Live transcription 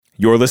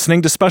You're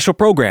listening to special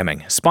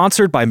programming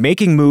sponsored by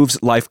Making Moves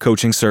Life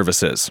Coaching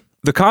Services.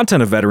 The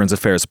content of Veterans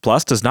Affairs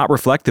Plus does not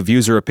reflect the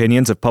views or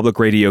opinions of Public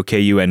Radio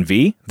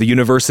KUNV, the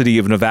University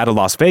of Nevada,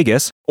 Las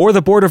Vegas, or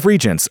the Board of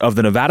Regents of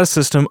the Nevada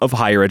System of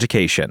Higher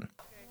Education.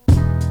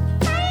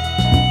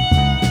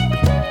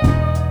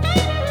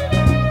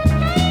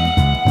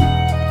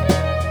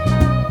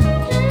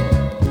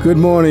 Good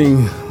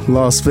morning,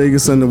 Las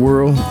Vegas and the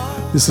world.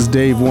 This is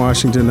Dave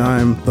Washington.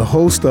 I'm the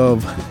host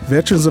of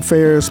Veterans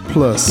Affairs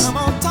Plus.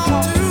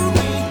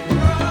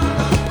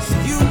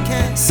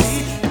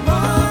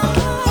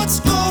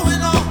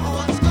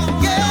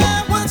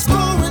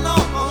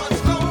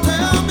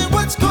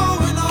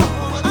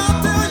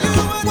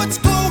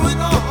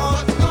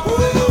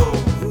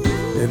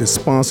 It is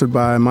sponsored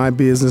by my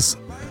business,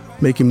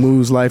 Making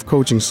Moves Life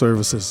Coaching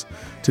Services.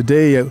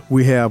 Today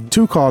we have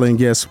two call-in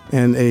guests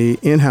and an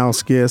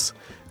in-house guest,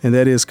 and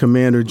that is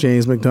Commander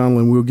James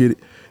McDonald, and we'll get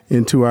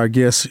into our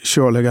guests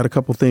shortly. I got a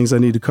couple things I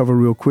need to cover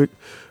real quick.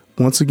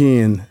 Once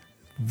again,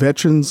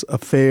 Veterans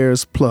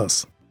Affairs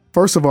Plus.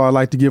 First of all, I'd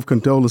like to give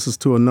condolences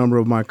to a number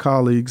of my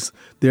colleagues,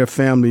 their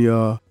family.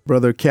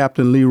 Brother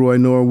Captain Leroy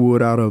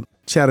Norwood out of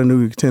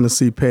Chattanooga,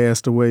 Tennessee,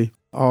 passed away.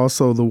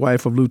 Also, the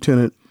wife of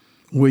Lieutenant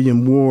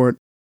William Ward.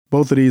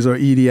 Both of these are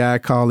EDI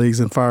colleagues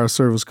and fire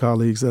service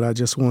colleagues that I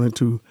just wanted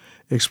to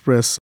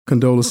express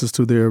condolences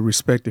to their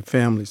respective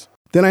families.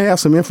 Then I have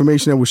some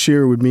information that was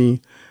shared with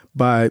me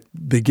by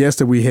the guest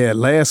that we had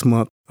last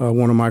month,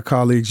 one of my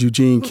colleagues,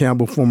 Eugene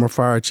Campbell, former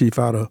fire chief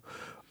out of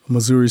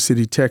Missouri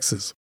City,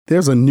 Texas.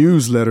 There's a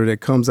newsletter that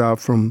comes out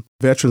from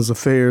Veterans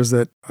Affairs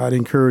that I'd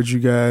encourage you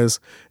guys.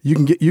 You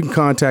can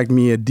contact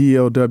me at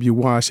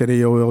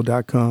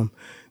dlwwash@aol.com.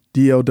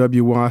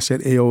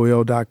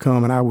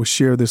 dlwwash@aol.com, and I will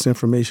share this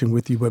information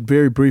with you. But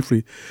very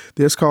briefly,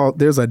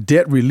 there's a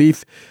debt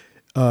relief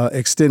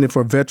extended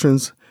for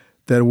veterans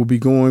that will be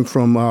going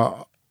from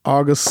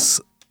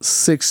August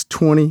 6,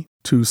 20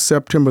 to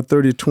September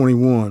 30,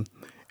 21.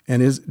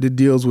 And it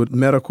deals with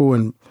medical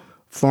and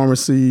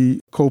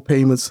pharmacy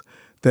co-payments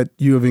that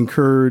you have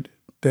incurred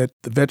that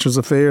the Veterans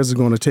Affairs is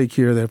going to take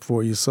care of that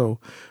for you. So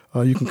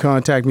you can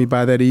contact me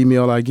by that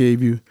email I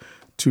gave you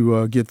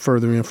to get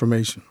further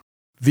information.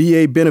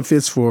 VA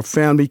benefits for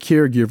family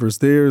caregivers.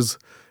 There's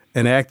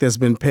an act that's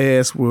been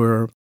passed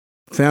where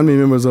family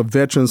members of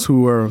veterans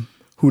who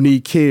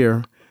need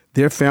care,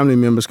 their family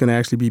members can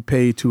actually be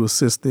paid to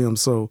assist them.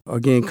 So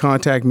again,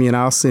 contact me and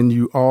I'll send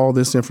you all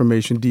this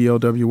information,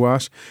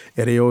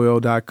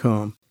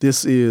 dlwwash@aol.com.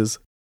 This is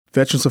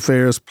Veterans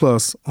Affairs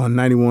Plus on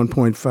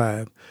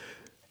 91.5.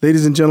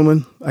 Ladies and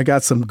gentlemen, I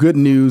got some good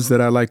news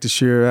that I'd like to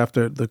share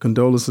after the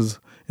condolences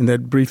and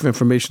that brief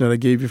information that I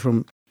gave you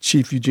from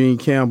Chief Eugene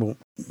Campbell.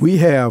 We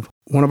have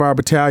one of our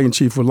battalion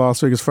chief with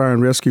Las Vegas Fire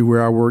and Rescue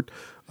where I worked,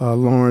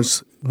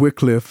 Lawrence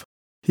Wycliffe.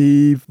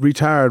 He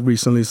retired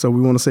recently, so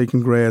we want to say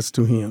congrats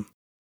to him.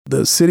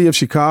 The city of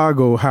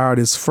Chicago hired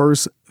its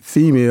first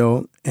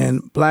female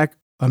and Black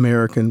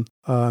American,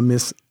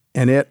 Miss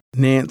Annette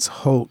Nance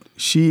Holt.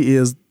 She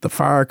is the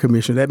fire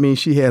commissioner. That means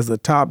she has the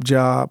top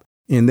job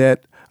in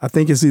that. I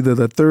think it's either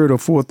the third or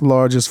fourth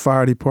largest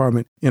fire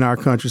department in our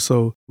country.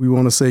 So we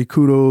want to say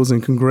kudos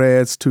and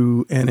congrats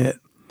to Annette.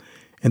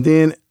 And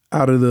then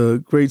out of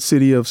the great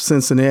city of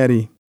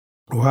Cincinnati,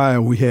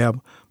 Ohio, we have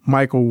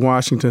Michael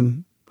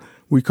Washington.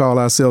 We call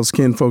ourselves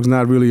kin folks,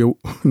 not really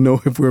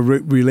know if we're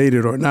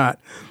related or not,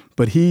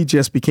 but he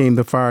just became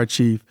the fire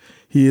chief.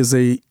 He is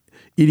a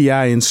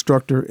EDI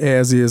instructor,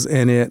 as is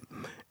Annette,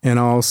 and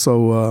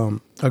also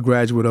a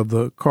graduate of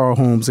the Carl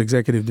Holmes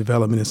Executive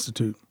Development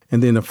Institute.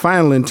 And then the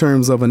final, in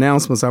terms of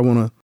announcements, I want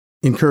to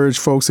encourage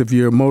folks, if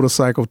you're a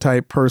motorcycle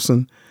type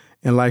person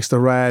and likes to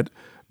ride,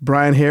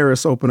 Brian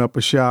Harris opened up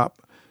a shop.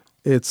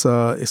 It's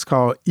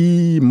called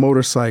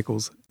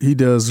E-Motorcycles. He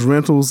does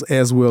rentals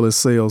as well as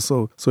sales.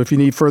 So if you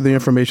need further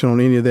information on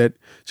any of that,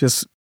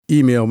 just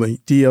email me,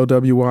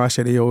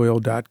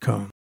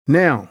 dlwwash@aol.com.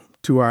 Now,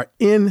 to our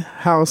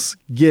in-house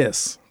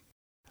guest,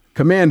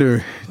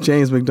 Commander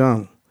James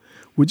McDonald.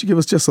 Would you give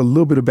us just a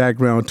little bit of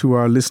background to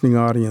our listening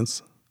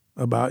audience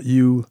about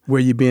you, where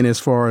you've been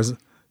as far as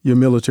your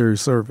military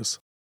service?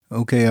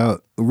 Okay,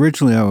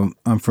 originally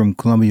I'm from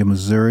Columbia,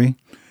 Missouri,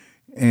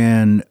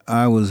 and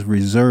I was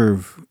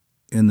reserve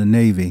in the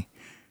Navy.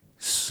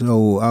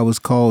 So I was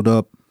called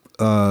up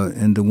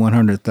in the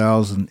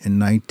 100,000 in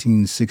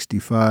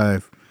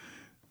 1965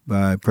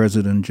 by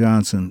President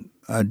Johnson.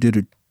 I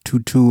did 2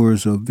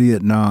 tours of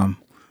Vietnam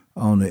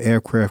on the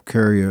aircraft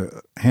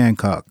carrier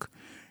Hancock,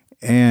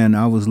 and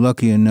I was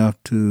lucky enough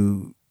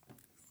to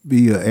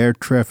be an air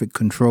traffic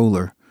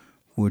controller,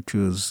 which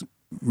was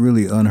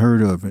really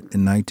unheard of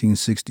in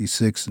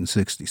 1966 and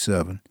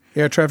 67.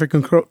 Air traffic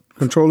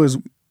controllers,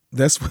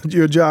 that's what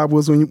your job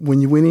was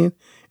when you went in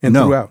and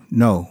throughout?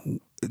 No,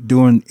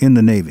 in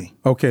the Navy.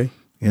 Okay.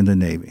 In the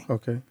Navy.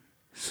 Okay.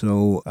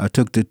 So I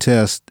took the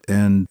test,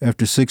 and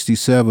after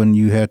 67,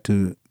 you had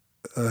to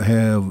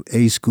have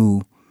A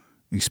school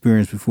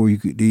experience before you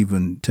could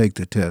even take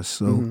the test.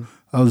 So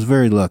I was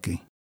very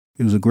lucky.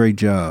 It was a great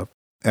job.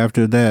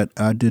 After that,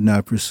 I did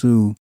not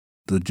pursue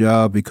the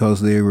job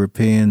because they were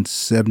paying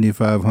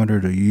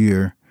 $7,500 a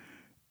year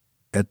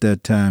at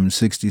that time,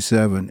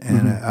 67,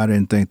 and I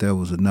didn't think that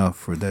was enough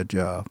for that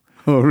job.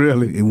 Oh,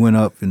 really? It went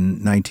up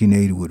in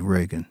 1980 with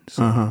Reagan.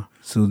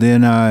 So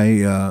then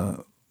I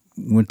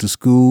went to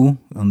school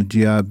on the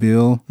GI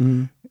Bill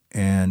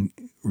and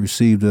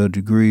received a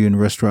degree in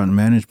restaurant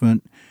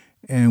management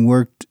and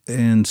worked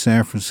in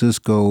San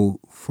Francisco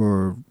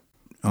for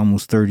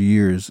almost 30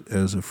 years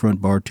as a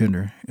front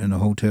bartender in the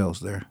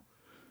hotels there.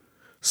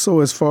 So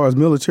as far as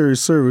military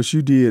service,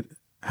 you did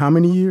how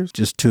many years?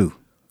 Just 2.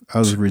 I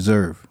was a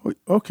reserve.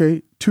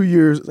 Okay, 2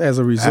 years as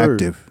a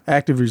reserve.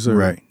 Active reserve.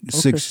 Right.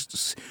 Okay.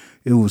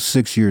 It was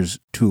 6 years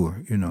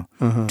tour,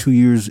 2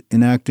 years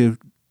inactive,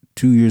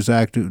 2 years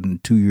active,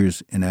 and 2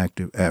 years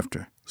inactive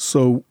after.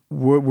 So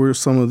what were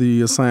some of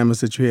the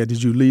assignments that you had?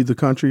 Did you leave the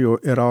country or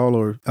at all?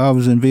 Or I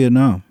was in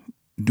Vietnam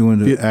doing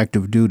the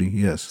active duty,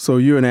 yes. So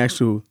you're an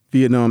actual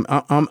Vietnam.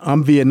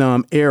 I'm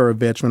Vietnam era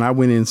veteran. I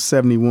went in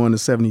 71 to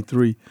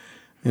 73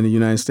 in the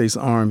United States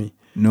Army.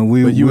 No,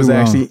 you was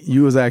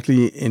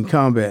actually in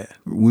combat.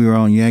 We were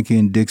on Yankee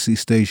and Dixie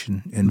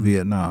Station in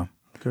Vietnam.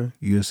 Okay.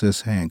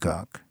 USS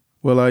Hancock.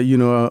 Well, I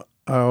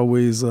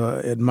always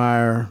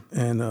admire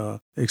and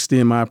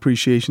extend my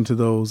appreciation to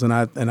those, and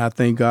I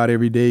thank God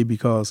every day,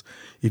 because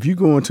if you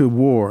go into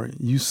war,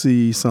 you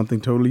see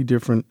something totally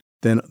different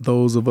than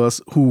those of us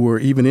who were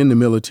even in the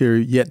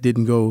military yet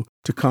didn't go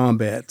to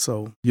combat.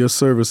 So your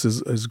service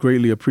is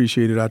greatly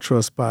appreciated, I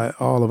trust, by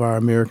all of our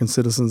American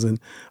citizens. And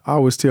I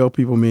always tell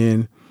people,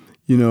 man,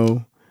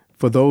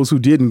 for those who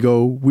didn't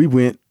go, we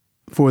went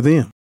for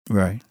them.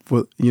 Right.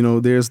 For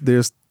there's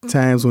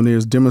times when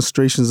there's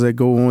demonstrations that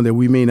go on that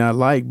we may not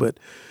like, but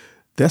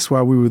that's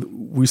why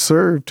we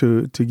serve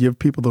to give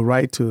people the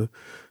right to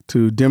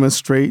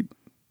demonstrate,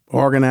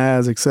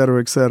 organize, et cetera,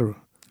 et cetera.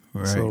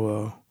 Right.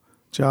 So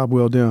job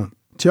well done.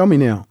 Tell me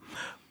now,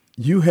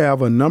 you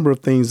have a number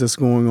of things that's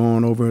going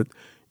on over.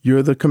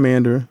 You're the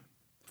commander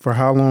for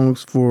how long?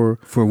 For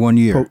 1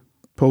 year.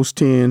 Post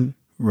 10.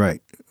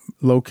 Right.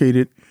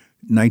 Located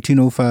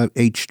 1905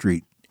 H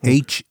Street,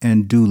 H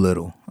and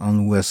Doolittle on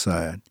the west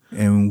side.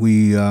 And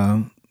we've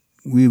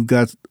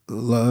got a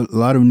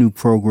lot of new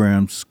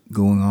programs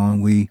going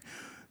on. We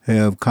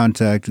have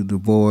contacted the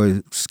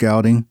Boy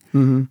Scouting,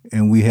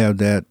 and we have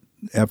that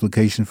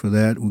application for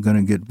that. We're going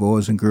to get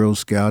Boys and Girls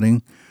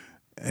Scouting.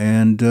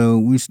 And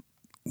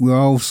we're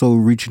also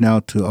reaching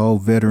out to all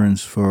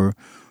veterans for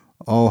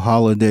all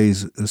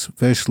holidays,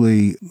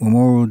 especially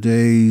Memorial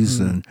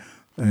Days and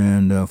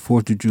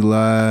 4th of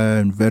July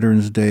and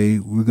Veterans Day.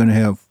 We're going to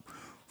have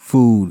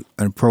food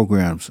and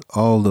programs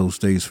all those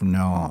days from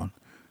now on.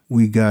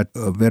 We got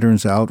a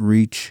Veterans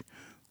Outreach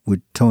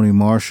with Tony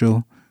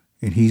Marshall,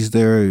 and he's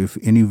there if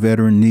any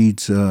veteran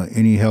needs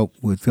any help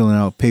with filling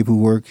out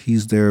paperwork.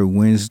 He's there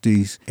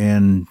Wednesdays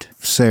and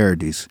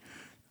Saturdays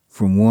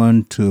from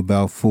 1 to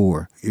about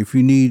 4. If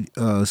you need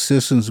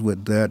assistance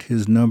with that,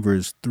 his number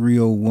is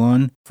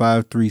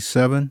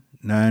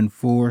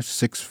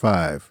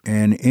 301-537-9465.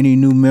 And any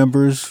new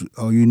members,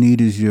 all you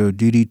need is your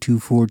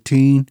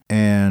DD-214,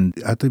 and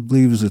I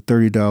believe it's a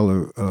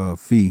 $30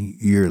 fee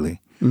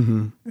yearly.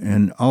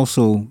 And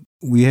also,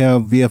 we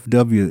have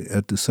VFW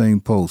at the same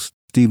post,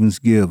 Stevens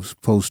Gibbs,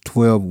 post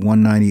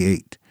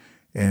 12198,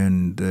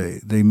 and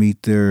they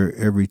meet there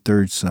every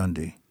third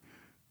Sunday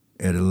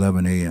at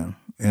 11 a.m.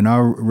 And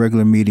our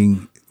regular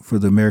meeting for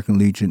the American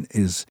Legion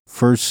is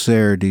first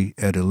Saturday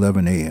at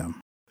 11 a.m.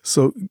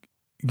 So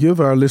give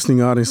our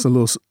listening audience a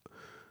little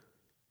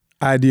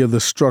idea of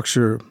the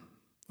structure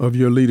of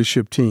your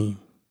leadership team.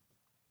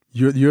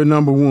 You're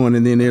number one,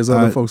 and then there's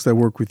other folks that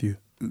work with you.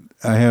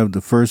 I have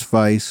the first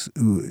vice,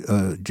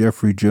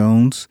 Jeffrey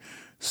Jones.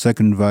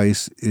 Second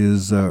vice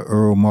is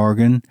Earl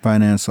Morgan.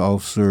 Finance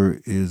officer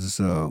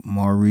is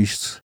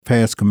Maurice.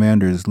 Past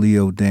commander is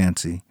Leo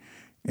Dancy.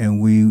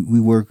 And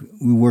we're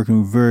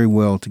working very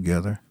well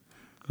together.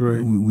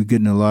 Great. We're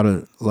getting a lot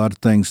of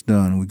things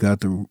done. We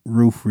got the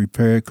roof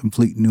repaired,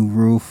 complete new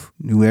roof,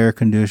 new air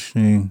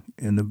conditioning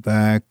in the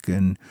back,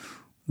 and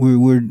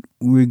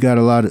we got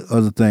a lot of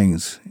other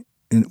things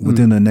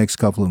within the next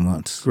couple of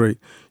months. Great.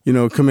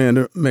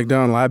 Commander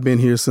McDonald, I've been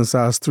here since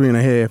I was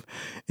 3.5,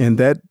 and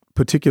that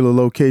particular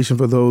location,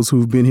 for those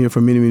who've been here for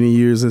many, many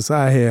years as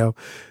I have,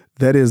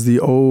 that is the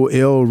old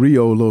El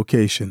Rio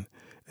location.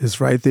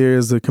 It's right there,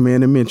 as the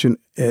commander mentioned,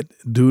 at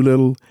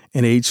Doolittle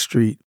and H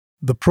Street.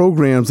 The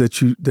programs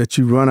that you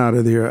run out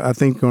of there, I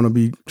think, are going to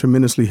be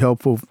tremendously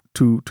helpful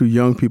to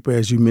young people,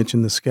 as you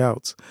mentioned, the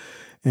Scouts.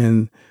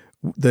 And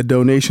the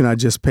donation I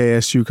just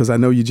passed you, because I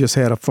know you just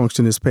had a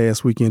function this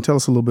past weekend. Tell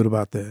us a little bit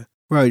about that.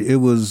 Right. It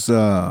was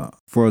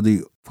for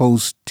the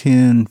post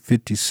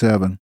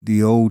 1057,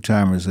 the old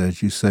timers,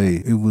 as you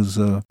say. It was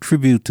a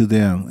tribute to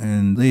them.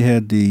 And they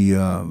had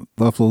the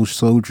Buffalo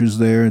Soldiers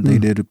there. They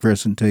did a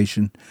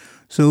presentation.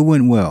 So it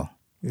went well.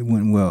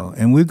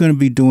 And we're going to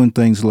be doing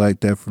things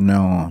like that from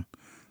now on,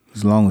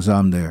 as long as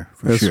I'm there,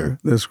 sure.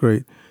 That's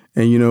great.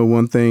 And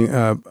one thing,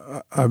 I've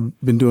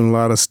been doing a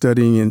lot of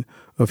studying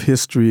of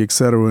history, et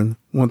cetera. And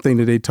one thing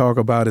that they talk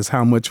about is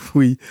how much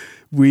we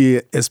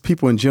as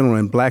people in general,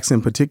 and blacks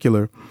in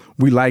particular,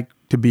 we like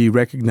to be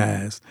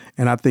recognized.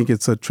 And I think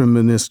it's a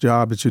tremendous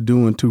job that you're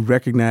doing to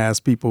recognize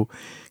people,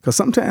 because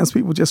sometimes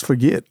people just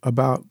forget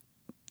about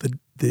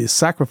the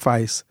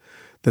sacrifice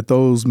that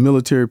those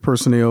military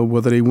personnel,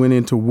 whether they went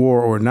into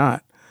war or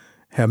not,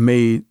 have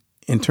made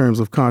in terms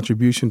of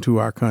contribution to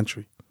our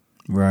country.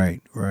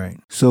 Right.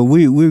 So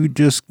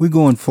we're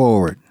going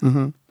forward,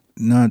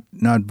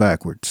 not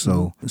backwards.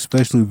 So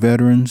especially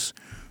veterans,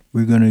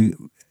 we're going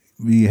to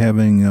be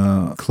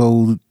having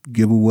clothes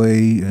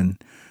giveaway,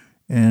 and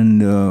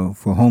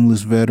for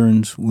homeless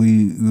veterans,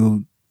 we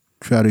will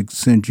try to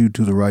send you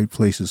to the right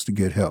places to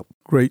get help.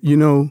 Great.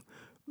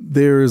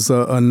 There's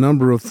a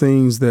number of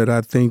things that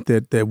I think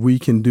that we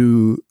can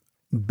do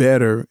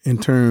better in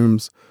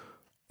terms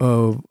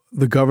of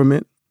the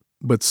government,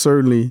 but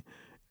certainly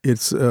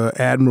it's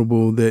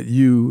admirable that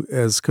you,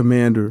 as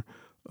commander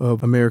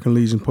of American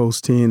Legion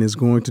Post 10, is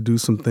going to do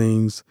some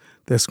things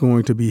that's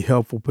going to be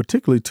helpful,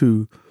 particularly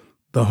to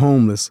the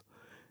homeless.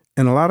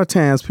 And a lot of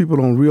times people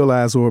don't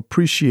realize or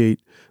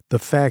appreciate the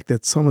fact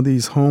that some of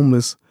these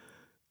homeless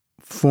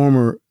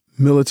former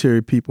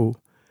military people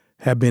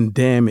have been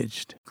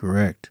damaged.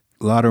 Correct.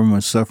 A lot of them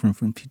are suffering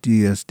from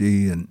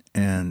PTSD,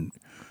 and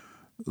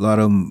a lot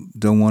of them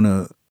don't want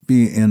to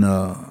be in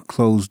a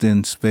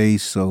closed-in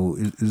space, so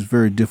it's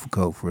very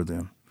difficult for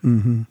them.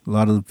 Mm-hmm. A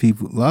lot of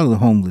the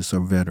homeless are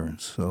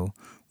veterans, so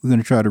we're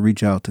going to try to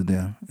reach out to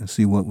them and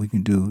see what we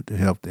can do to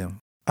help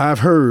them. I've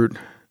heard,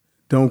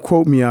 don't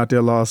quote me out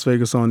there, Las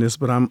Vegas, on this,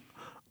 but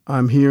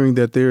I'm hearing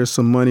that there's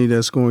some money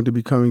that's going to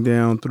be coming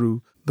down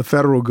through the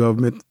federal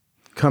government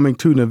coming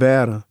to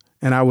Nevada,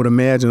 and I would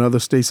imagine other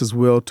states as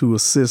well, to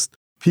assist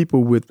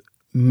people with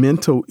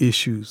mental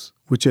issues,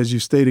 which, as you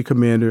stated,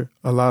 Commander,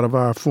 a lot of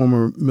our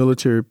former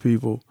military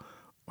people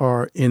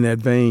are in that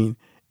vein,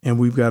 and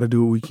we've got to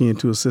do what we can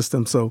to assist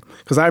them. So,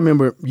 because I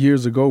remember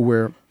years ago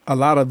where a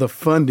lot of the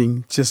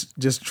funding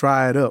just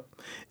dried up,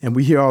 and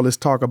we hear all this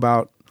talk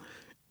about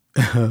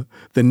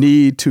the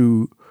need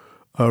to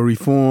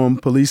reform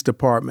police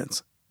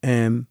departments,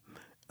 and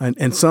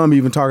some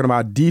even talking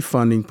about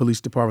defunding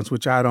police departments,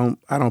 which I don't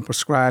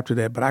prescribe to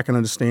that, but I can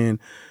understand,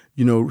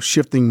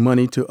 shifting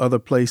money to other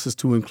places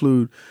to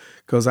include,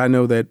 because I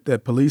know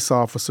that police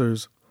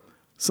officers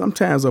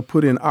sometimes are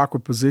put in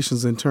awkward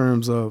positions in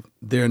terms of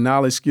their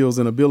knowledge, skills,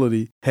 and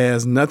ability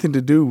has nothing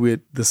to do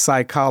with the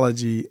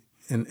psychology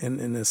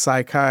and the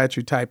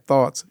psychiatry type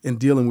thoughts in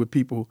dealing with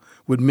people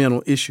with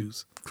mental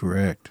issues.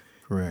 Correct.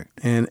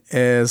 And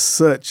as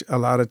such, a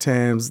lot of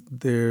times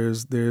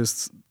there's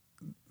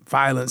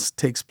violence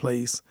takes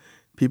place.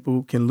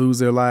 People can lose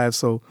their lives.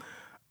 So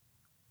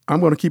I'm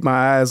going to keep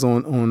my eyes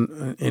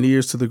on and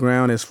ears to the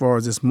ground as far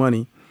as this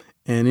money,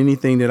 and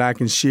anything that I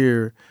can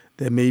share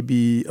that may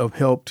be of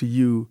help to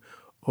you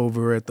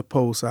over at the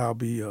Post, I'll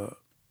be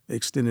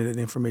extending that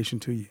information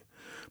to you.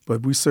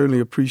 But we certainly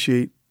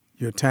appreciate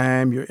your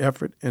time, your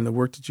effort, and the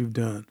work that you've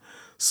done.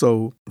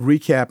 So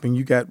recapping,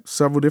 you got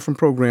several different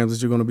programs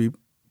that you're going to be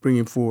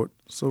bringing forward.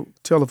 So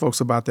tell the folks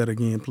about that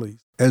again, please.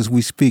 As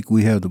we speak,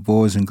 we have the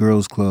Boys and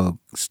Girls Club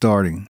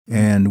starting,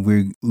 and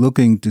we're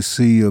looking to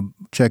see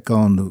check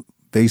on the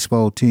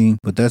baseball team,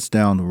 but that's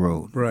down the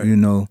road. Right.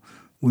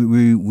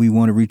 We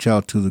want to reach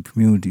out to the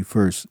community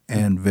first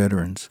and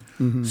veterans.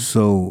 Mm-hmm.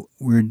 So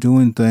we're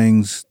doing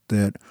things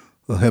that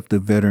will help the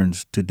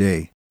veterans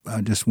today.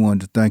 I just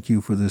wanted to thank you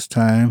for this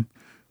time.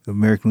 The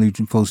American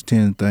Legion Post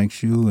 10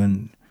 thanks you,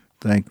 and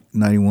thank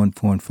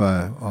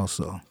 91.5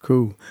 also.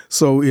 Cool.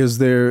 So is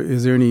there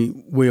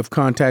any way of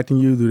contacting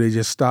you? Do they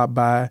just stop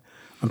by?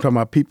 I'm talking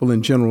about people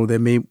in general that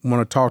may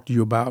want to talk to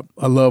you about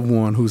a loved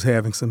one who's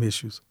having some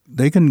issues.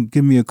 They can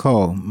give me a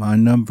call. My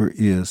number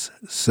is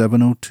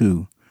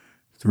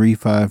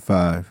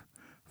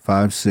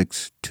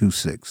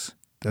 702-355-5626.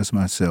 That's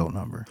my cell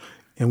number.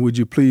 And would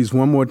you please,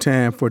 one more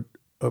time, for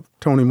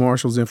Tony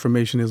Marshall's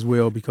information as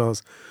well,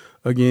 because,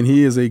 again,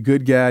 he is a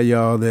good guy,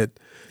 y'all,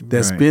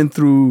 that's been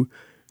through.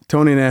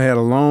 Tony and I had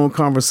a long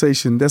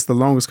conversation. That's the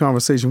longest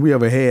conversation we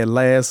ever had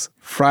last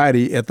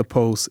Friday at the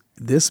Post.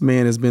 This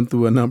man has been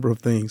through a number of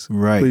things.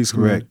 Right, please,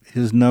 correct.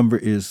 His number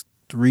is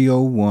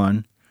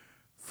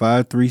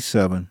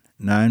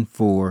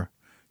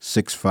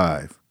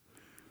 301-537-9465.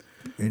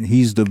 And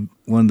he's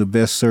one of the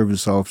best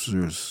service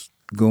officers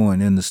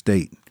going in the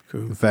state.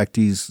 Cool. In fact,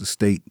 he's the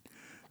state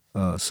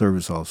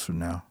service officer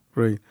now.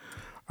 Great.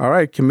 All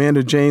right,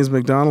 Commander James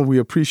McDonald, we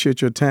appreciate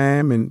your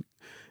time and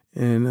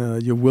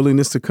your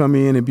willingness to come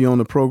in and be on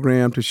the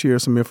program to share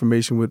some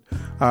information with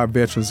our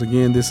veterans.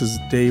 Again, this is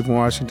Dave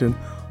Washington,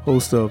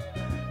 host of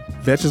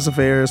Veterans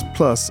Affairs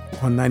Plus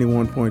on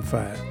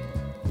 91.5.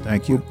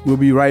 Thank you. We'll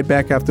be right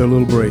back after a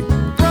little break.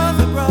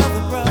 Brother,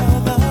 brother,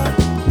 brother,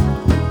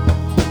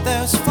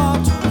 there's far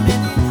too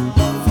many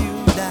of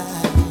you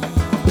die.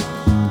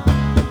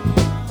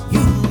 You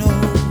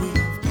know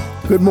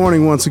we've... Good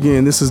morning once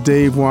again. This is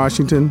Dave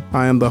Washington.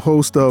 I am the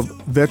host of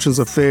Veterans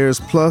Affairs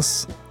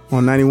Plus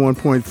on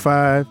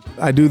 91.5.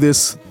 I do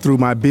this through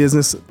my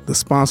business, the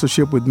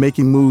sponsorship with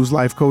Making Moves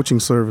Life Coaching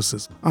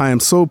Services. I am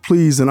so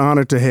pleased and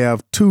honored to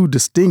have two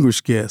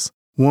distinguished guests.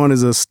 One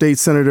is a state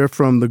senator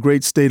from the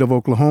great state of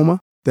Oklahoma.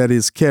 That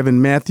is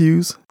Kevin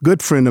Matthews,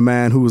 good friend of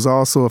mine who is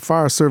also a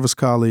fire service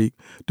colleague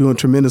doing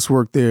tremendous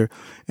work there.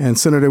 And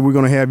Senator, we're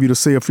going to have you to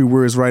say a few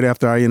words right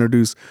after I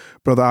introduce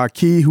Brother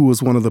Aki, who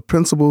was one of the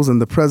principals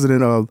and the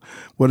president of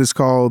what is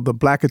called the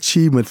Black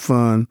Achievement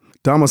Fund,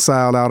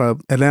 domiciled out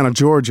of Atlanta,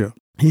 Georgia.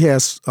 He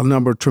has a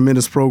number of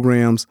tremendous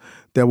programs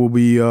that will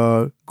be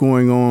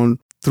going on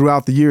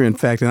throughout the year, in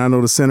fact. And I know,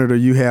 the Senator,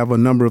 you have a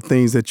number of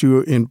things that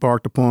you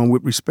embarked upon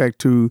with respect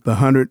to the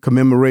 100th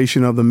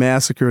commemoration of the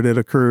massacre that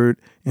occurred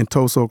in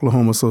Tulsa,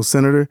 Oklahoma. So,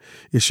 Senator,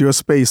 it's your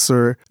space,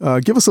 sir.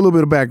 Give us a little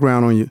bit of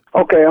background on you.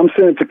 Okay, I'm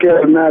Senator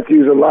Kevin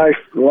Matthews, a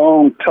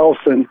lifelong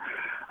Tulsan,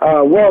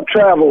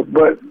 well-traveled,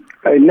 but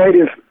a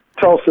native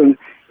Tulsan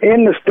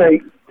in the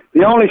state,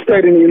 the only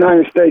state in the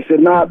United States that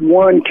not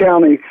one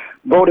county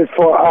voted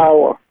for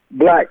our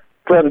black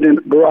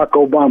President Barack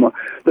Obama.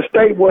 The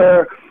state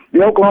where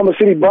the Oklahoma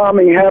City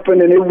bombing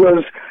happened, and it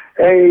was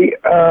a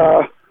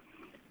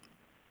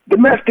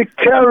domestic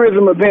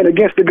terrorism event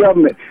against the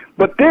government.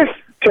 But this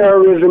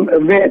terrorism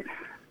event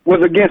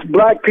was against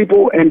black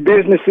people and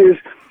businesses,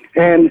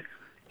 and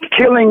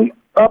killing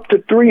up to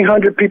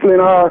 300 people in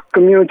our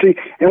community.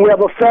 And we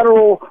have a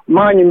federal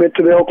monument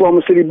to the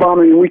Oklahoma City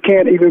bombing, and we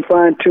can't even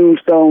find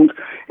tombstones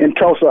in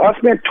Tulsa. I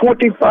spent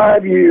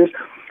 25 years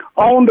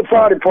on the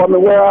fire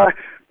department, where I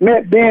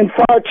met then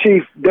Fire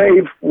Chief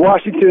Dave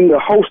Washington, the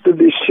host of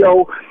this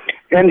show,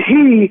 and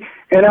he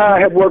and I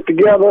have worked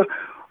together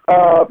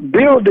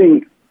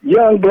building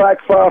young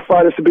black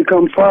firefighters to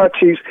become fire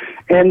chiefs.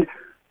 And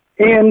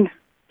in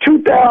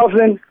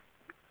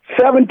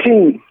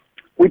 2017,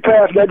 we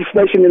passed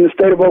legislation in the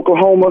state of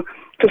Oklahoma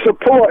to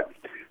support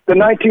the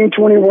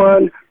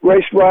 1921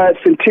 Race Riot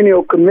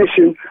Centennial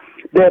Commission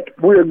that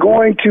we're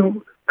going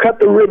to cut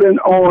the ribbon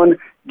on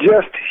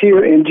just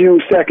here in June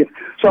 2nd.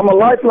 So I'm a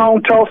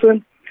lifelong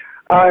Tulsan.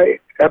 I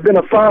have been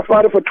a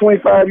firefighter for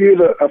 25 years,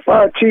 a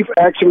fire chief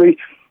actually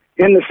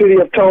in the city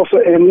of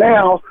Tulsa, and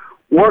now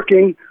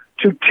working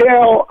to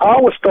tell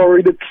our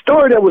story, the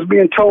story that was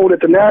being told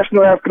at the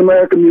National African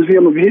American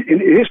Museum of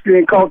History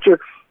and Culture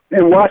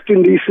in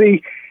Washington,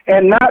 D.C.,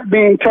 and not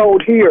being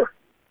told here.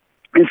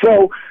 And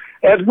so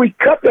as we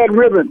cut that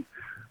ribbon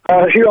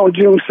here on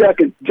June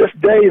 2nd, just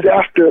days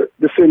after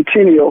the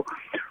centennial,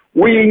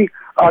 we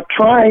are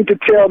trying to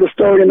tell the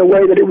story in the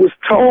way that it was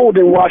told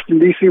in Washington,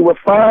 D.C., where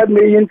 5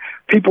 million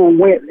people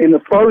went in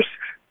the first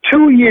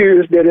 2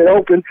 years that it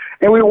opened,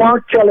 and we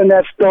weren't telling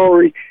that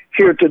story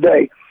here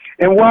today.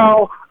 And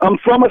while I'm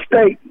from a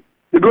state,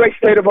 the great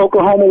state of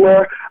Oklahoma,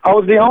 where I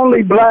was the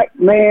only black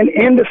man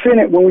in the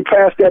Senate when we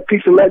passed that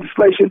piece of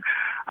legislation,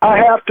 I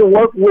have to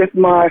work with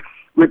my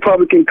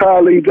Republican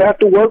colleagues. I have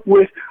to work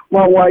with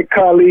my white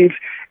colleagues,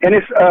 and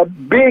it's a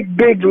big,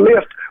 big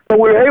lift. But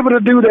we're able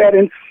to do that,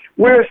 and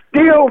we're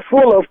still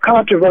full of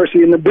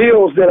controversy in the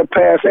bills that are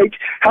passed.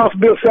 House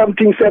Bill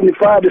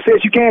 1775 that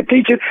says you can't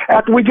teach it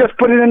after we just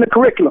put it in the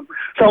curriculum.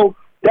 So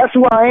that's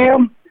who I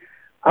am.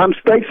 I'm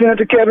State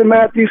Senator Kevin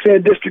Matthews,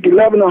 Senate District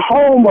 11, the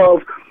home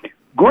of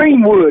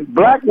Greenwood,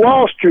 Black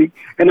Wall Street,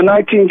 and the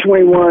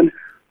 1921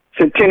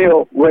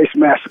 Centennial Race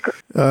Massacre.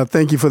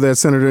 Thank you for that,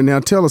 Senator. Now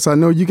tell us, I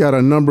know you got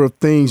a number of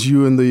things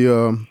you and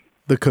the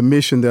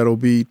commission that will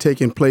be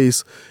taking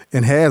place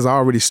and has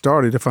already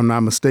started, if I'm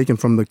not mistaken,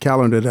 from the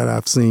calendar that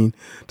I've seen.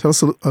 Tell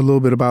us a little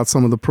bit about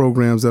some of the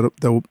programs that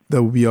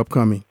will be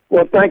upcoming.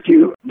 Well, thank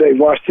you, Dave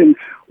Washington.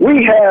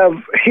 We have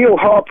Hill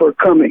Harper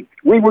coming.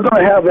 We were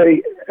going to have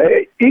a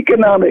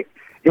economic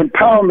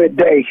empowerment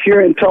day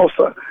here in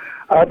Tulsa.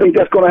 I think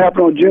that's going to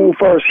happen on June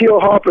 1st. Hill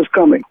Harper's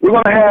coming. We're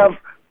going to have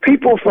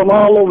people from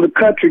all over the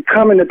country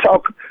coming to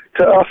talk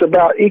to us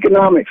about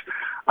economics,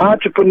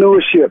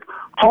 entrepreneurship,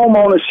 home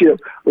ownership,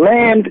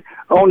 land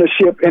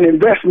ownership, and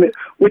investment,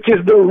 which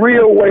is the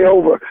real way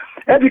over.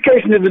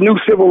 Education is the new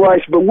civil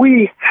rights, but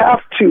we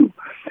have to,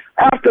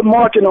 after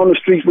marching on the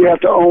streets, we have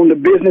to own the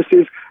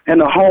businesses and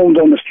the homes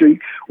on the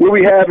street. We'll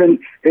be having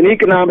an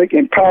economic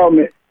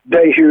empowerment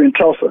day here in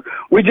Tulsa.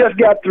 We just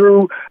got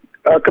through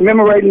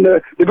commemorating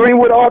the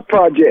Greenwood Art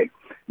Project.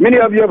 Many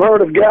of you have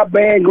heard of Gap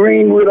Band,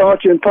 Greenwood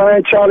Archer and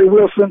Pine, Charlie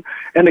Wilson,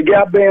 and the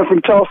Gap Band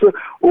from Tulsa.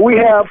 Well, we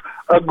have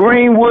a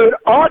Greenwood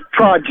Art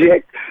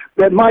Project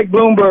that Mike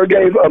Bloomberg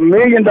gave $1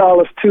 million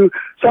to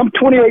some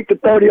 28 to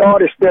 30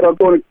 artists that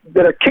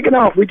are kicking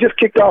off. We just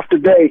kicked off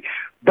today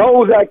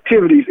those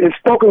activities in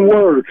spoken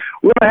word.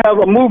 We're going to have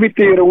a movie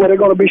theater where they're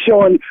going to be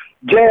showing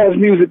jazz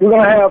music. We're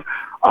going to have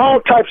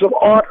all types of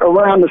art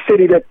around the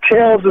city that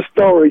tells the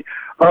story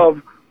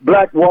of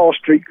Black Wall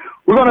Street.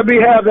 We're going to be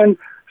having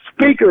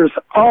speakers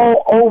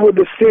all over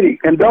the city,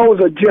 and those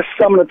are just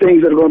some of the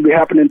things that are going to be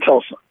happening in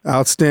Tulsa.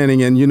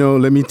 Outstanding. And,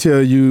 let me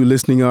tell you,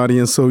 listening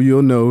audience, so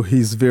you'll know,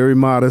 he's very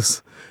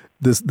modest,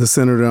 the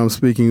senator I'm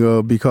speaking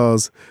of,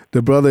 because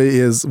the brother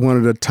is one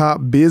of the top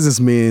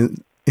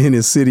businessmen in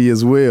his city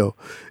as well.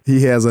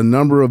 He has a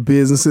number of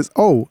businesses.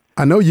 Oh,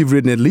 I know you've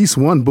written at least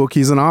one book.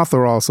 He's an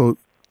author also.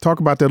 Talk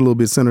about that a little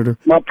bit, Senator.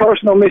 My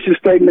personal mission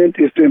statement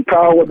is to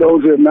empower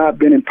those who have not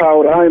been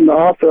empowered. I am the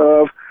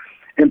author of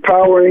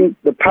Empowering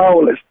the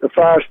Powerless, the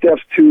 5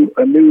 Steps to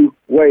a New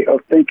Way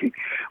of Thinking.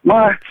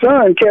 My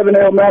son, Kevin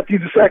L.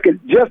 Matthews II,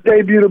 just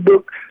debuted a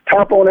book,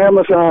 top on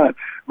Amazon,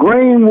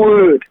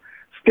 Greenwood,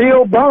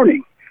 Still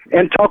Burning,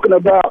 and talking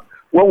about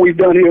what we've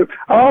done here.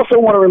 I also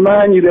want to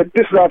remind you that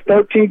this is our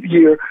 13th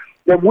year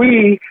that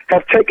we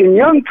have taken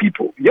young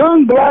people,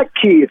 young black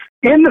kids,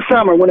 in the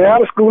summer when they're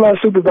out of school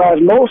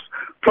unsupervised, most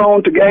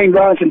prone to gang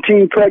violence and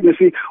teen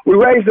pregnancy. We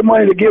raise the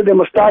money to give them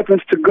a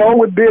stipend to go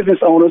with business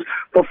owners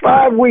for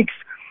 5 weeks,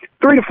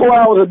 3 to 4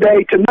 hours a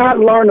day, to not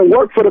learn to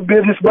work for the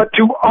business, but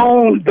to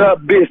own the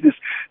business.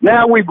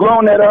 Now we've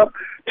grown that up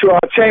to our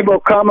Chamber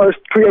of Commerce,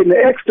 creating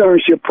an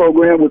externship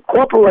program with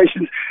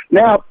corporations.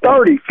 Now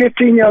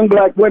 15 young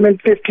black women,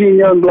 15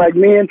 young black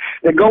men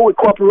that go with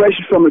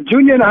corporations from a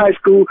junior in high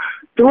school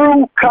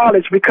through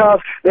college, because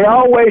they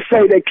always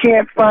say they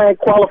can't find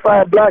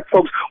qualified black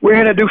folks. We're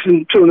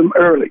introducing to them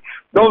early.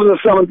 Those are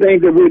some of the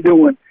things that we're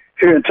doing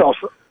here in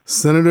Tulsa.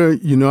 Senator,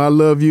 you know I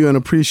love you and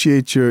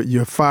appreciate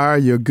your fire,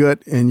 your gut,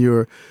 and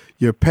your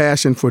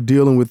passion for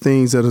dealing with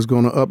things that is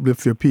going to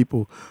uplift your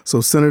people. So,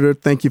 Senator,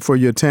 thank you for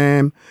your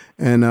time.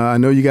 And I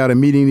know you got a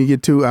meeting to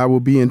get to. I will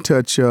be in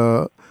touch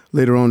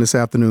later on this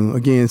afternoon.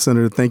 Again,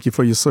 Senator, thank you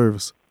for your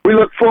service. We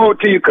look forward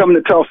to you coming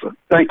to Tulsa.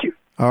 Thank you.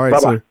 All right,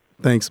 Bye-bye. sir.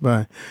 Thanks.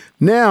 Bye.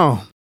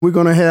 Now, we're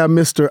going to have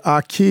Mr.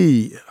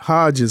 Aki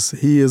Hodges.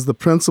 He is the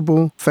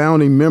principal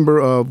founding member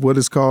of what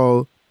is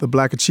called the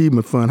Black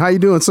Achievement Fund. How you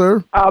doing,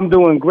 sir? I'm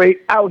doing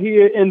great out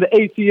here in the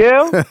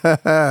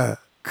ATL.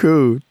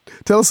 Cool.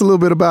 Tell us a little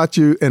bit about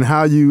you and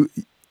how you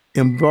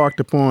embarked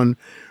upon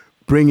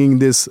bringing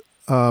this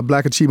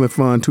Black Achievement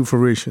Fund to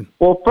fruition.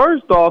 Well,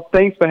 first off,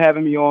 thanks for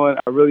having me on.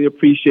 I really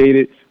appreciate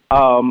it.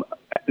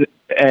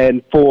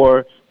 And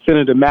for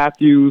Senator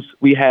Matthews,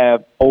 we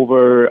have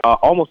over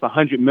almost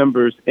 100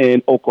 members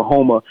in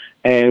Oklahoma,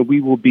 and we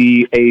will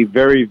be a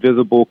very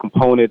visible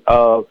component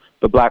of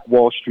the Black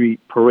Wall Street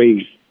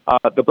Parade.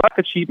 The Black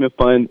Achievement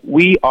Fund,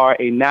 we are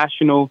a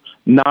national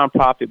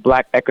nonprofit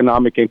Black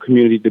Economic and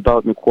Community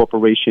Development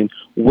Corporation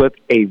with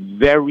a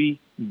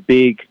very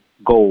big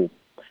goal.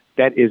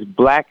 That is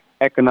Black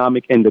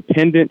economic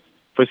independence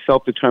for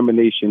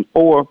self-determination,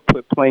 or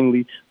put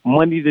plainly,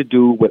 money to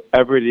do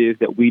whatever it is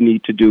that we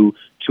need to do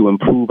to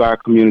improve our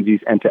communities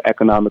and to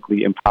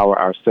economically empower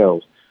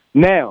ourselves.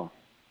 Now,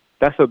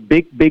 that's a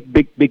big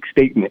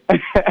statement.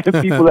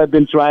 People have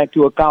been trying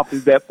to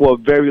accomplish that for a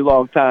very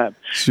long time.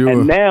 Sure.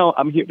 And now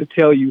I'm here to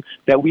tell you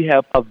that we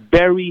have a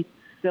very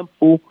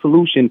simple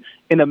solution,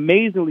 an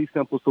amazingly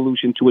simple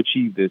solution to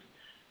achieve this.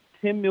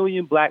 10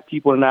 million black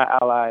people and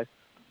our allies,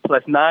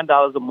 plus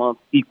 $9 a month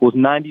equals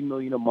 $90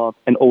 million a month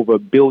and over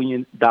 $1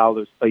 billion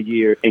a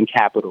year in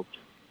capital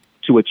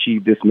to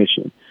achieve this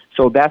mission.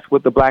 So that's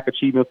what the Black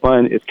Achievement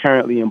Fund is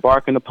currently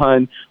embarking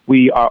upon.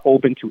 We are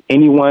open to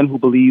anyone who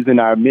believes in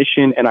our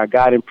mission and our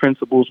guiding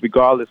principles,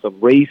 regardless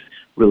of race,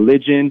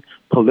 religion,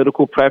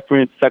 political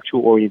preference,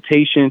 sexual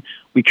orientation.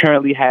 We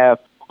currently have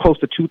close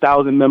to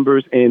 2,000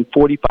 members in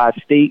 45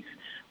 states.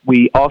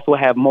 We also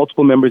have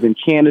multiple members in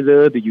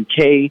Canada, the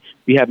UK.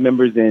 We have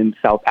members in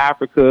South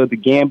Africa, the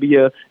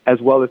Gambia, as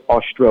well as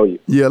Australia.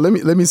 Yeah, let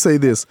me say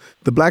this.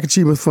 The Black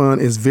Achievement Fund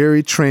is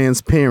very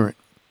transparent.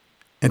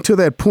 And to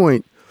that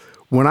point,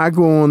 when I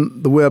go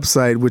on the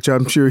website, which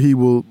I'm sure he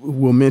will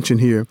mention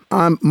here,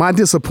 my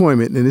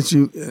disappointment, and it's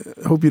you.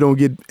 Hope you don't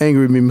get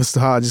angry with me, Mr.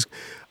 Hodges.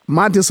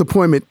 My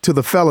disappointment to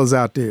the fellas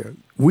out there.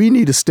 We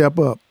need to step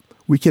up.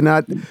 We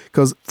cannot,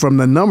 because from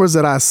the numbers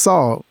that I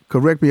saw,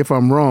 correct me if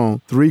I'm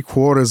wrong,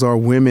 3/4 are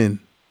women.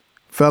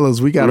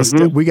 Fellas, we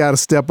gotta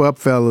step up,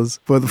 fellas.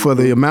 For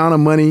the amount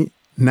of money,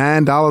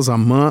 $9 a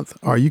month.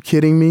 Are you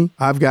kidding me?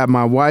 I've got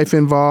my wife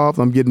involved.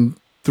 I'm getting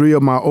 3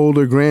 of my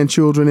older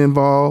grandchildren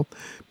involved,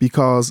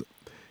 because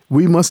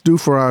we must do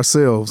for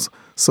ourselves.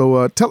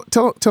 So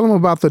tell them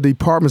about the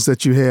departments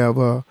that you have,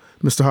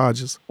 Mr.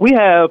 Hodges. We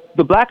have,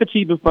 the Black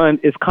Achievement Fund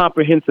is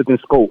comprehensive in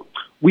scope.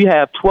 We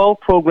have 12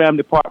 program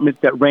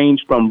departments that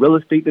range from real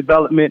estate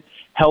development,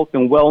 health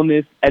and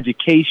wellness,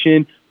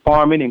 education,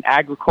 farming and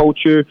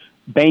agriculture,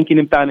 banking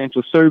and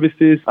financial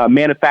services,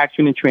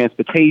 manufacturing and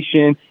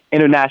transportation,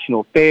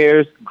 international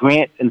affairs,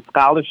 grants and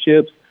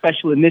scholarships,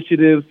 special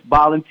initiatives,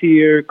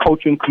 volunteer,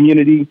 culture and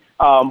community.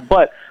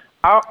 But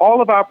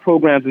all of our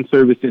programs and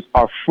services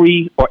are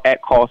free or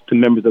at cost to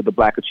members of the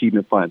Black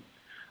Achievement Fund.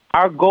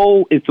 Our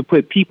goal is to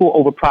put people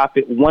over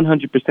profit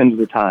 100% of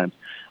the time.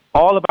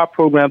 All of our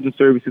programs and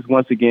services,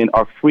 once again,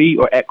 are free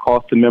or at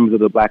cost to members of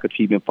the Black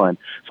Achievement Fund.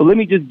 So let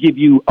me just give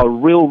you a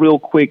real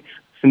quick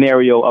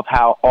scenario of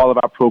how all of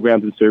our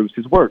programs and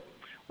services work.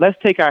 Let's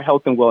take our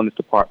health and wellness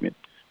department.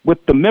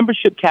 With the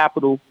membership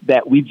capital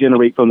that we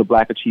generate from the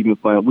Black Achievement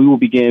Fund, we will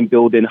begin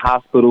building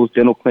hospitals,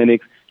 dental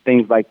clinics,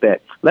 things like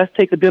that. Let's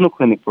take a dental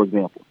clinic, for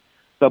example.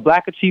 The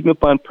Black Achievement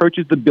Fund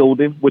purchased the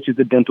building, which is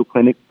the dental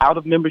clinic, out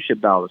of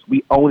membership dollars.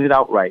 We own it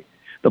outright.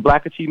 The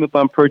Black Achievement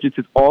Fund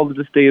purchases all of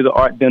the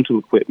state-of-the-art dental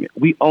equipment.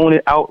 We own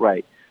it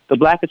outright. The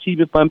Black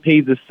Achievement Fund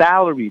pays the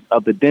salaries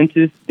of the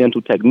dentists,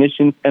 dental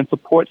technicians, and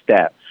support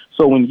staff.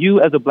 So when you,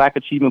 as a Black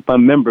Achievement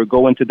Fund member,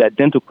 go into that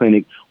dental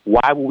clinic,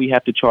 why will we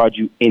have to charge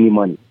you any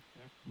money?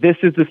 This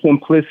is the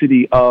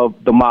simplicity of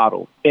the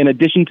model. In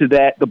addition to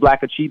that, the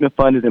Black Achievement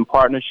Fund is in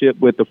partnership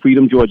with the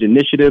Freedom Georgia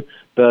Initiative,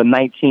 the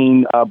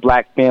 19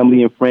 Black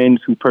family and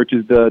friends who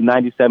purchased the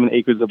 97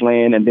 acres of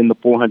land and then the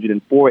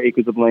 404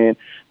 acres of land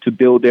to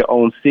build their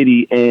own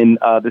city in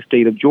the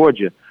state of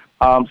Georgia.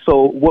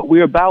 So what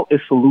we're about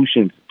is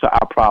solutions to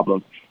our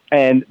problems.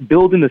 And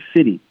building a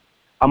city,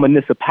 a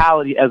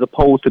municipality, as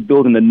opposed to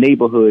building a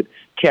neighborhood,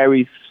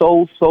 carries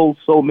so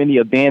many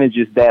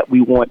advantages that we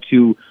want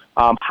to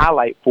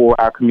highlight for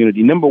our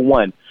community. Number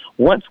one,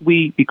 once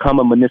we become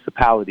a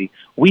municipality,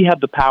 we have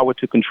the power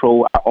to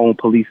control our own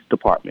police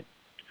department.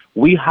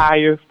 We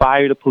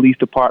fire the police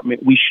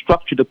department. We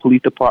structure the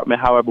police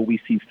department however we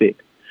see fit.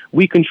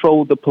 We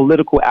control the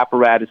political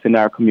apparatus in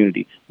our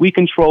community. We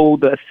control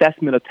the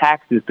assessment of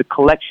taxes, the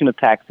collection of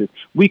taxes.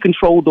 We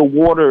control the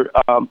water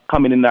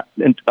coming to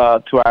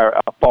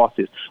our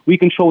faucets. We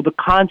control the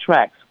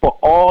contracts for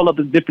all of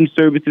the different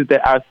services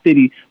that our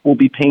city will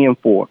be paying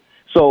for.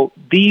 So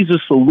these are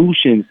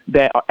solutions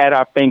that are at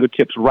our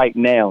fingertips right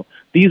now.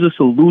 These are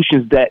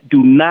solutions that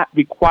do not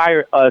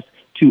require us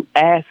to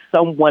ask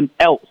someone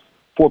else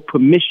for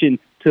permission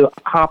to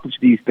accomplish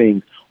these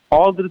things.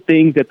 All of the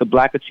things that the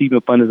Black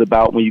Achievement Fund is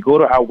about, when you go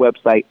to our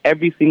website,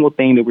 every single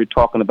thing that we're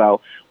talking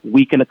about,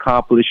 we can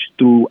accomplish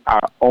through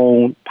our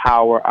own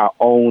power, our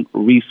own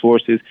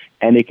resources,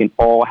 and it can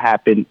all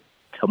happen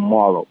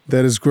tomorrow.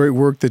 That is great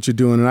work that you're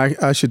doing. And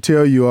I should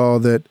tell you all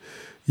that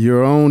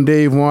your own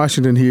Dave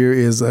Washington here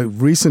is a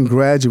recent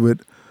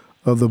graduate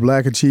of the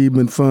Black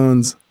Achievement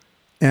Fund's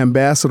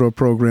ambassador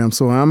program.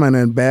 So I'm an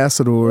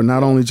ambassador,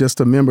 not only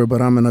just a member,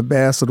 but I'm an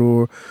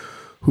ambassador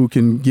who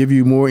can give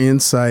you more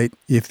insight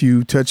if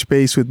you touch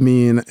base with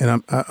me. And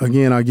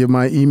again, I'll give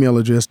my email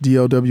address,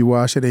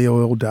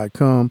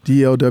 dlwwash@aol.com,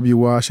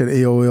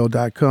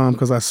 dlwwash@aol.com,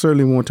 because I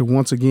certainly want to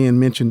once again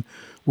mention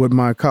what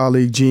my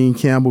colleague Gene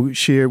Campbell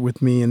shared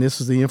with me. And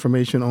this is the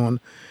information on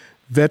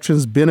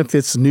Veterans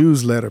Benefits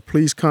Newsletter.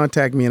 Please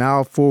contact me and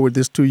I'll forward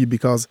this to you,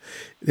 because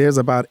there's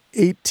about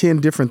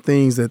 8-10 different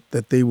things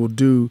that they will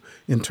do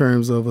in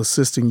terms of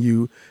assisting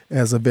you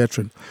as a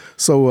veteran.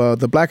 So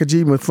the Black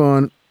Achievement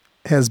Fund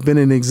has been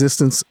in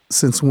existence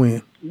since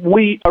when?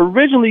 We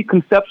originally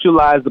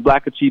conceptualized the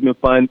Black Achievement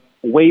Fund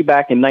way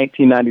back in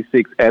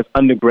 1996 as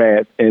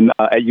undergrads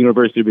at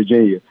University of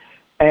Virginia.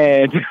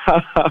 And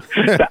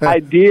the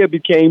idea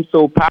became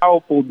so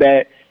powerful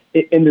that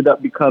it ended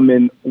up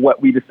becoming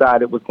what we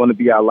decided was going to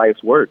be our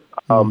life's work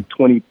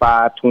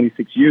 25,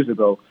 26 years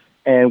ago.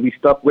 And we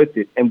stuck with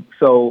it. And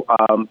so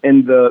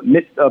in the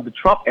midst of the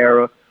Trump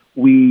era,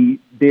 we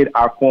did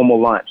our formal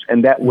launch,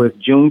 and that was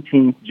June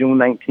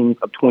 19th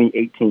of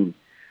 2018.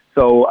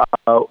 So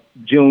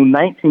June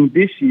 19th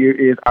this year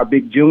is our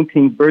big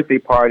Juneteenth birthday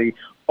party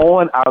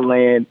on our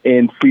land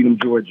in Freedom,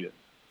 Georgia.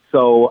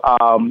 So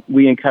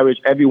we encourage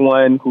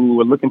everyone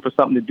who are looking for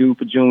something to do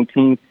for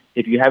Juneteenth.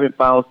 If you haven't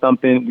found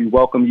something, we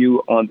welcome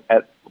you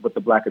with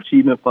the Black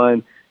Achievement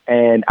Fund.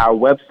 And our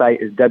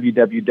website is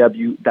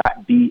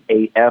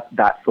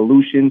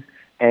www.baf.solutions.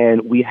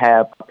 And we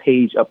have a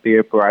page up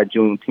there for our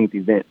Juneteenth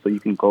event, so you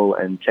can go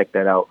and check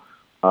that out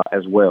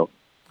as well.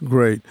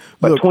 Great.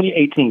 But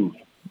 2018.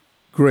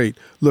 Great.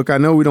 Look, I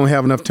know we don't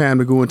have enough time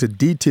to go into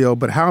detail,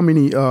 but how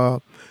many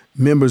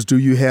members do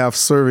you have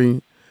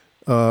serving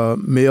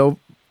male,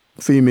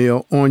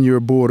 female on your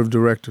board of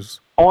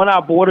directors? On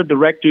our board of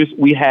directors,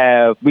 we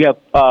have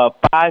 5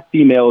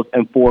 females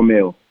and 4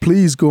 males.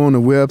 Please go on the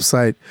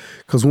website,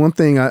 because one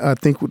thing I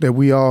think that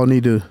we all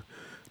need to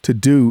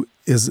do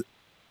is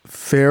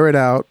ferret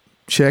out,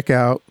 check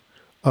out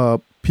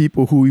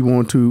people who we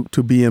want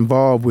to be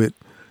involved with.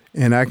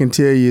 And I can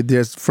tell you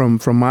there's from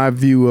my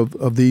view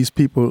of these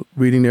people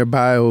reading their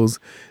bios,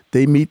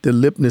 they meet the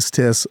litmus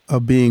test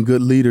of being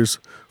good leaders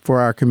for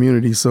our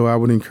community. So I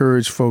would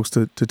encourage folks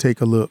to take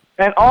a look.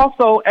 And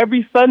also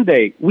every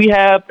Sunday we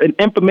have an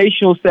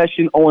informational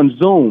session on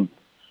Zoom.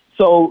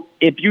 So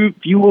if you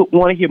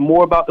want to hear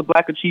more about the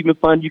Black Achievement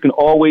Fund, you can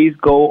always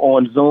go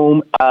on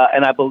Zoom.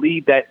 And I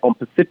believe that on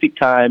Pacific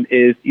time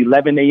is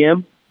 11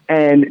 a.m.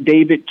 And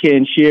David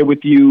can share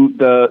with you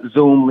the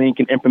Zoom link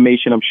and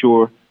information, I'm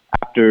sure,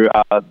 after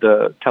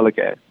the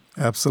telecast.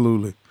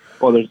 Absolutely.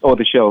 Or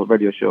the show,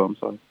 radio show, I'm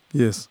sorry.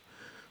 Yes.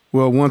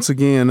 Well, once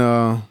again,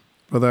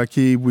 Brother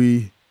Aqib,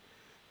 we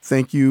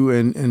thank you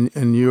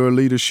and your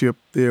leadership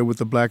there with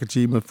the Black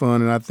Achievement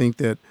Fund. And I think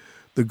that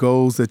the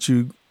goals that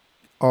you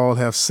all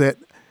have set,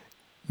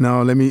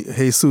 now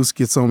Jesus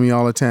gets on me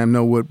all the time,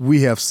 know what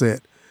we have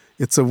set.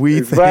 It's a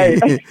we thing. Right.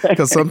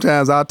 Because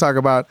sometimes I'll talk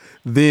about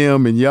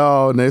them and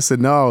y'all, and they said,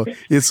 no,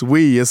 it's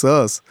we, it's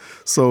us.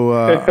 So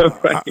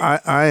right.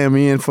 I am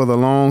in for the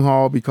long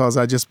haul, because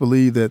I just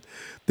believe that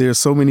there's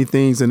so many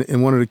things.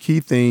 And one of the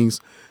key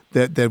things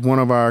that one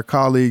of our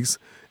colleagues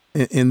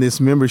in this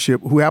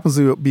membership, who happens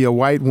to be a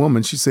white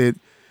woman, she said,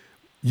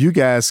 you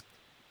guys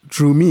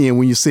drew me in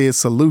when you said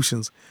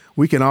solutions.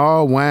 We can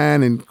all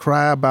whine and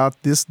cry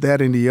about this, that,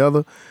 and the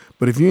other.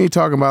 But if you ain't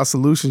talking about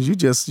solutions, you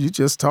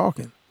just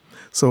talking.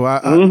 So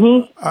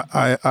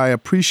I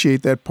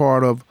appreciate that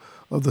part of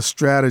the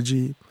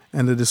strategy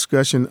and the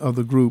discussion of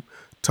the group,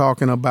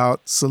 talking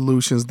about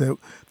solutions,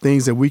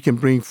 things that we can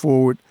bring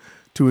forward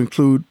to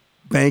include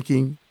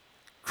banking,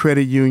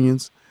 credit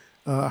unions,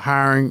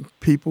 hiring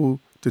people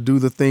to do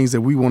the things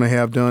that we want to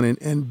have done,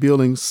 and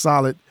building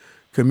solid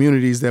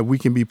communities that we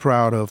can be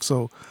proud of.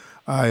 So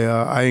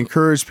I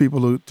encourage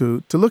people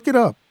to look it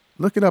up.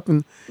 Look it up,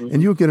 and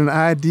you'll get an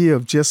idea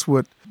of just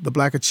what the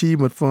Black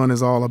Achievement Fund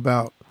is all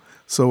about.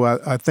 So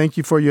I thank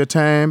you for your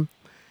time,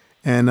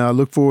 and I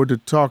look forward to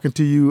talking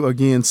to you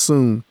again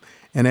soon.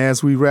 And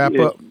as we wrap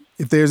up,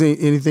 if there's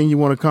anything you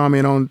want to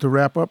comment on to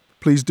wrap up,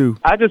 please do.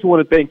 I just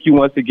want to thank you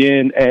once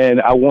again, and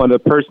I want to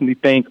personally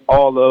thank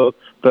all of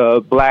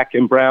the Black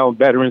and brown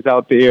veterans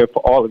out there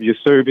for all of your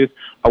service.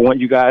 I want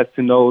you guys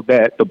to know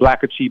that the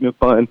Black Achievement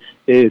Fund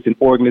is an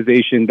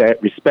organization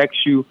that respects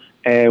you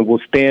and will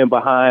stand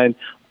behind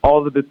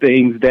all of the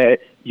things that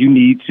you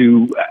need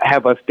to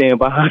have us stand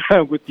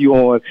behind with you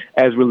on,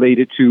 as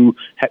related to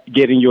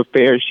getting your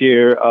fair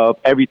share of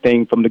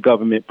everything from the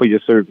government for your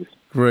service.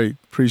 Great.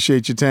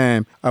 Appreciate your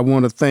time. I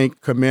want to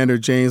thank Commander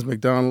James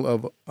McDonald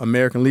of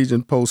American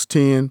Legion Post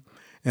 10,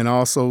 and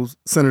also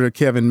Senator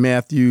Kevin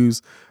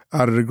Matthews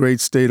out of the great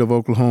state of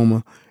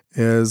Oklahoma,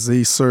 as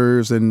he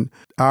serves in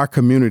our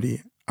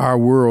community, our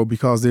world,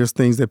 because there's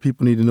things that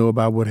people need to know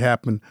about what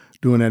happened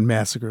during that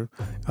massacre.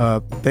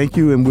 Thank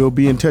you, and we'll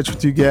be in touch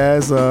with you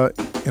guys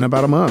in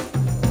about a month.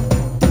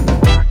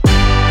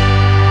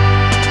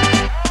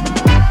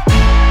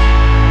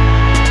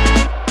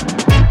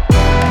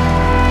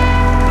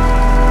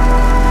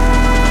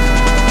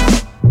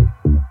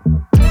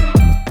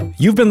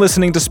 You've been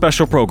listening to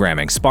special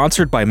programming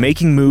sponsored by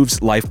Making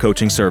Moves Life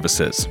Coaching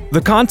Services. The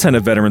content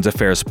of Veterans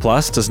Affairs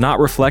Plus does not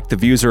reflect the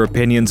views or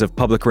opinions of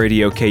Public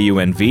Radio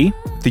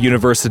KUNV, the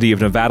University of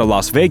Nevada,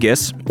 Las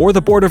Vegas, or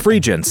the Board of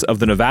Regents of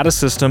the Nevada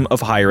System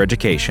of Higher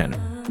Education.